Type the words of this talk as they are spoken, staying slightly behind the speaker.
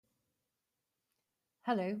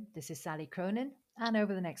Hello, this is Sally Cronin, and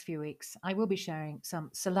over the next few weeks, I will be sharing some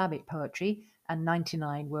syllabic poetry and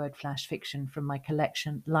 99 word flash fiction from my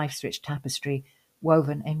collection Life's Rich Tapestry,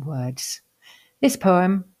 Woven in Words. This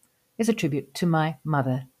poem is a tribute to my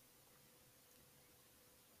mother.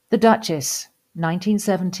 The Duchess,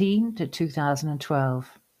 1917 to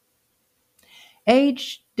 2012.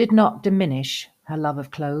 Age did not diminish her love of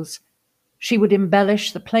clothes. She would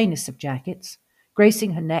embellish the plainest of jackets,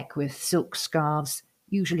 gracing her neck with silk scarves,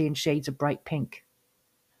 usually in shades of bright pink,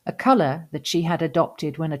 a colour that she had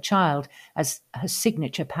adopted when a child as her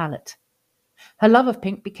signature palette. Her love of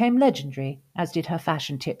pink became legendary, as did her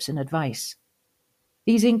fashion tips and advice.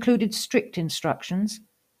 These included strict instructions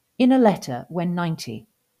in a letter when 90,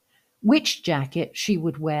 which jacket she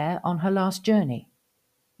would wear on her last journey.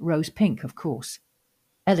 Rose pink, of course,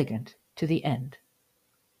 elegant to the end.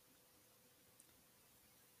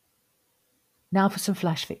 Now for some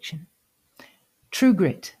flash fiction. True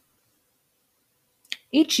Grit.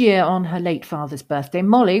 Each year on her late father's birthday,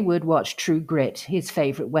 Molly would watch True Grit, his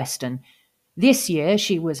favourite Western. This year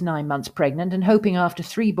she was 9 months pregnant and hoping after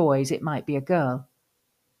 3 boys it might be a girl.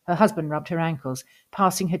 Her husband rubbed her ankles,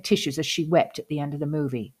 passing her tissues as she wept at the end of the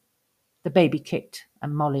movie. The baby kicked,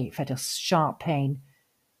 and Molly felt a sharp pain.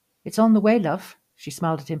 "It's on the way, love," she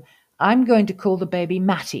smiled at him. "I'm going to call the baby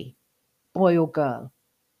Matty, boy or girl."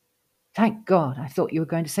 "Thank God, I thought you were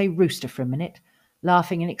going to say rooster for a minute."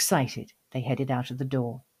 Laughing and excited, they headed out of the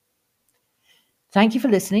door. Thank you for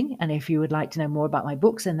listening, and if you would like to know more about my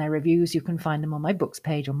books and their reviews, you can find them on my books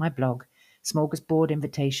page on my blog,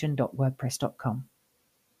 smorgasbordinvitation.wordpress.com.